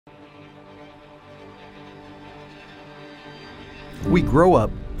We grow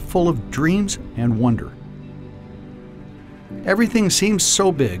up full of dreams and wonder. Everything seems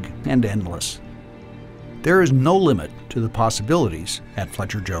so big and endless. There is no limit to the possibilities at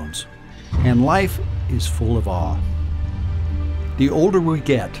Fletcher Jones, and life is full of awe. The older we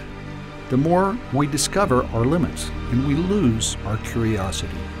get, the more we discover our limits and we lose our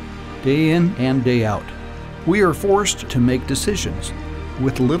curiosity. Day in and day out, we are forced to make decisions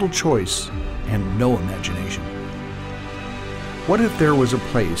with little choice and no imagination. What if there was a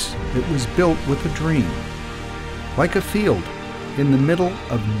place that was built with a dream, like a field in the middle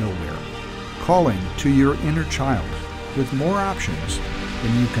of nowhere, calling to your inner child with more options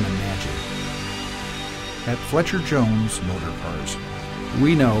than you can imagine? At Fletcher Jones Motorcars,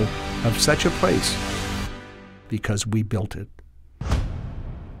 we know of such a place because we built it.